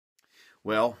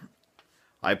Well,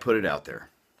 I put it out there.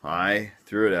 I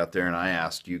threw it out there and I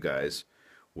asked you guys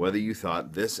whether you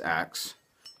thought this axe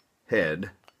head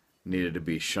needed to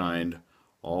be shined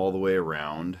all the way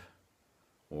around,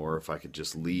 or if I could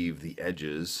just leave the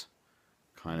edges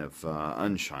kind of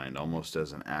unshined, almost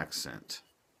as an accent.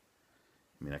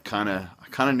 I mean, I kind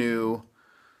of knew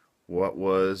what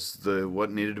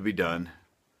needed to be done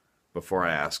before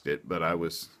I asked it, but I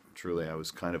was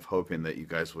kind of hoping that you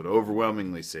guys would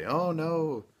overwhelmingly say, "Oh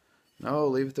no, no,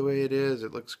 leave it the way it is.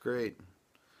 It looks great."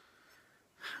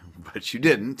 But you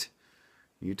didn't.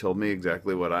 You told me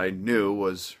exactly what I knew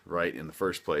was right in the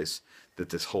first place, that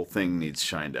this whole thing needs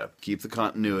shined up. Keep the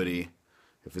continuity.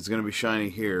 If it's going to be shiny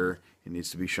here, it needs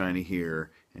to be shiny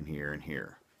here and here and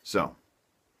here. So,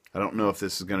 I don't know if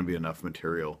this is going to be enough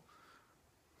material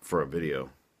for a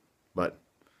video, but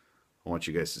I want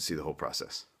you guys to see the whole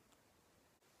process.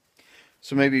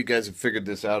 So maybe you guys have figured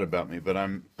this out about me, but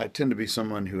I tend to be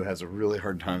someone who has a really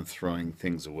hard time throwing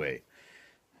things away.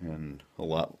 And a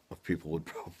lot of people would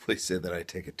probably say that I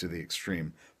take it to the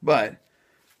extreme. But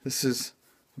this is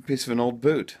a piece of an old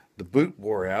boot. The boot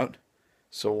wore out,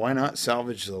 so why not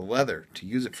salvage the leather to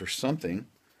use it for something?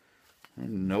 I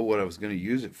didn't know what I was going to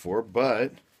use it for,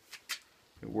 but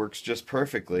it works just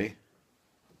perfectly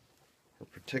for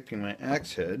protecting my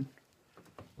axe head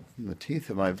from the teeth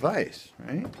of my vise,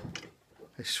 right?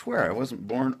 I swear I wasn't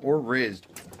born or raised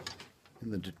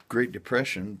in the Great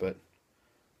Depression, but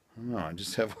I don't know, I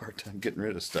just have a hard time getting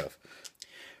rid of stuff.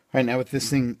 Alright, now with this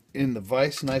thing in the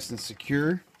vise nice and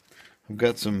secure, I've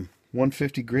got some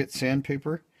 150 grit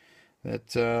sandpaper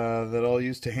that I'll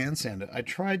use to hand sand it. I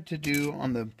tried to do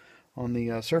on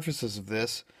the surfaces of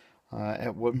this,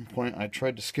 at one point I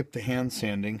tried to skip the hand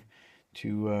sanding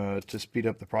to speed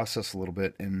up the process a little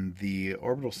bit, and the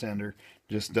orbital sander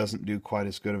just doesn't do quite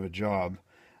as good of a job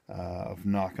of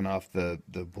knocking off the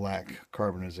black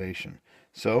carbonization.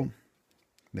 So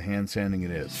the hand sanding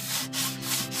it is.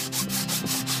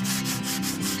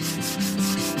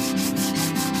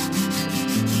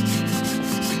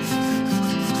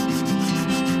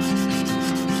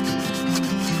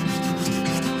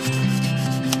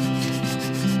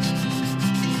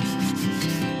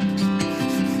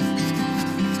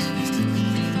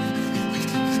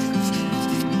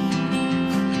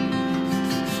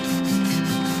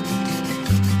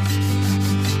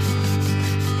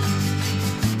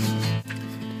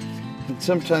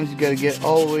 Sometimes you got to get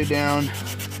all the way down to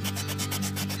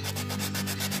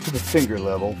the finger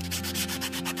level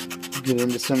to get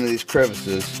into some of these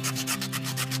crevices.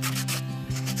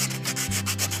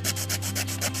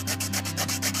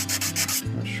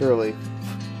 Now, surely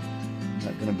I'm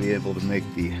not going to be able to make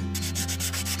the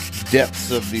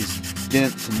depths of these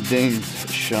dents and dings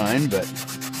shine, but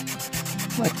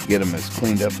I like to get them as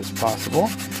cleaned up as possible.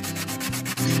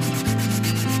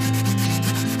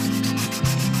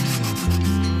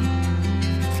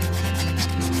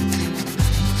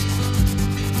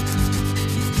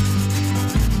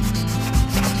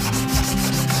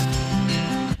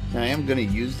 I am going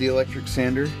to use the electric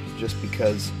sander just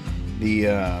because the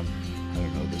I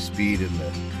don't know, the speed and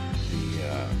the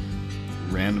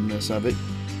randomness of it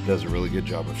does a really good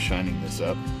job of shining this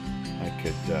up. I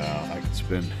could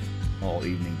spend all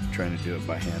evening trying to do it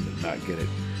by hand and not get it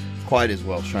quite as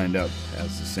well shined up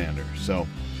as the sander. So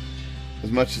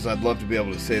as much as I'd love to be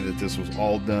able to say that this was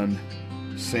all done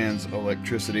sans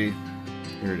electricity,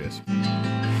 here it is.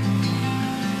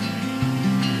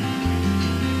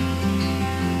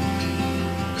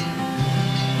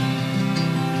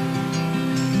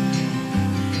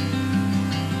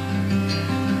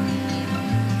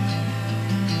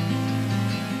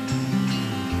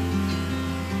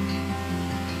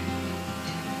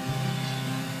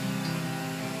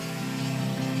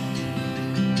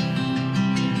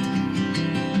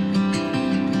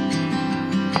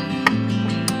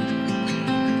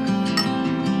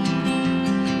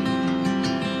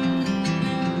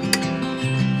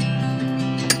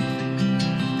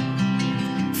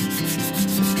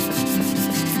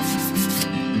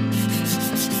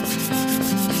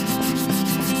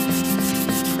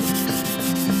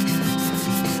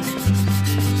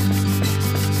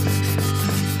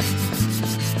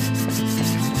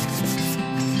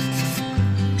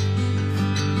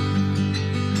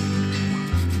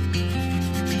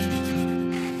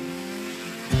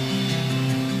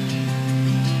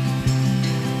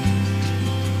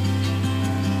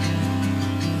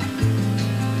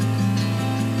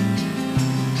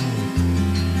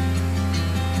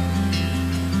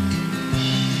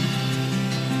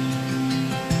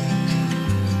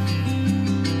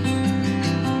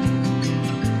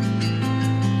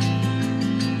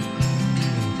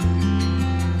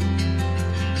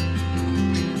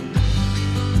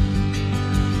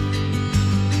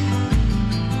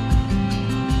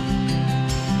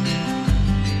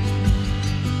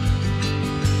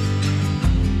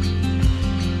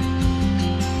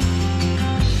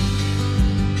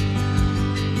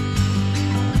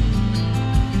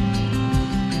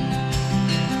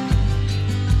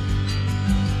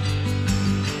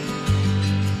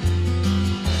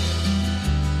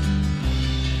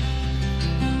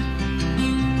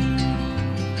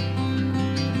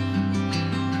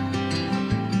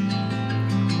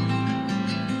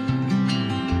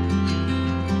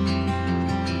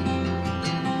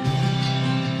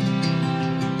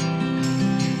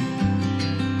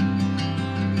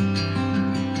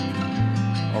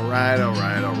 right, all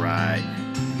right, all right.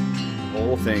 The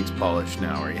whole thing's polished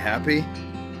now. Are you happy?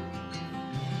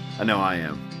 I know I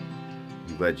am.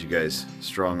 I'm glad you guys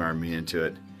strong-armed me into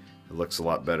it. It looks a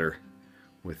lot better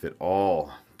with it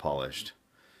all polished.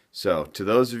 So, to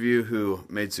those of you who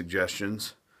made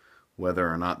suggestions,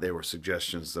 whether or not they were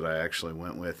suggestions that I actually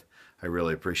went with, I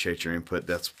really appreciate your input.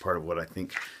 That's part of what I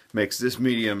think makes this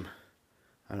medium,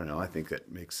 I don't know, I think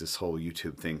that makes this whole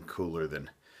YouTube thing cooler than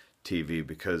TV,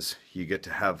 because you get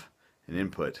to have an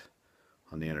input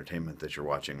on the entertainment that you're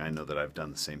watching. I know that I've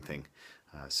done the same thing,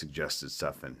 suggested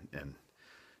stuff, and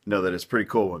know that it's pretty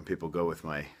cool when people go with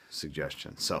my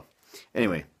suggestions. So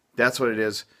anyway, that's what it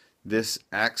is. This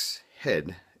axe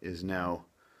head is now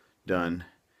done,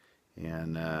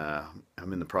 and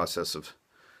I'm in the process of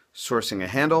sourcing a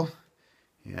handle,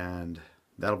 and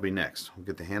that'll be next. We'll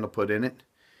get the handle put in it,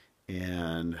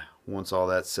 and once all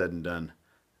that's said and done,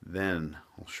 then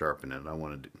I'll sharpen it. I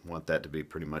want that to be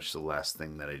pretty much the last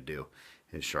thing that I do,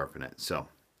 is sharpen it. So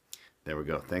there we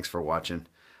go. Thanks for watching.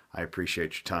 I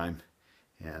appreciate your time,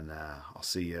 and I'll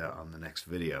see you on the next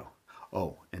video.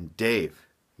 Oh, and Dave,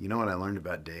 you know what I learned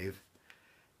about Dave?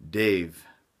 Dave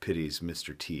pities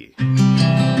Mr. T.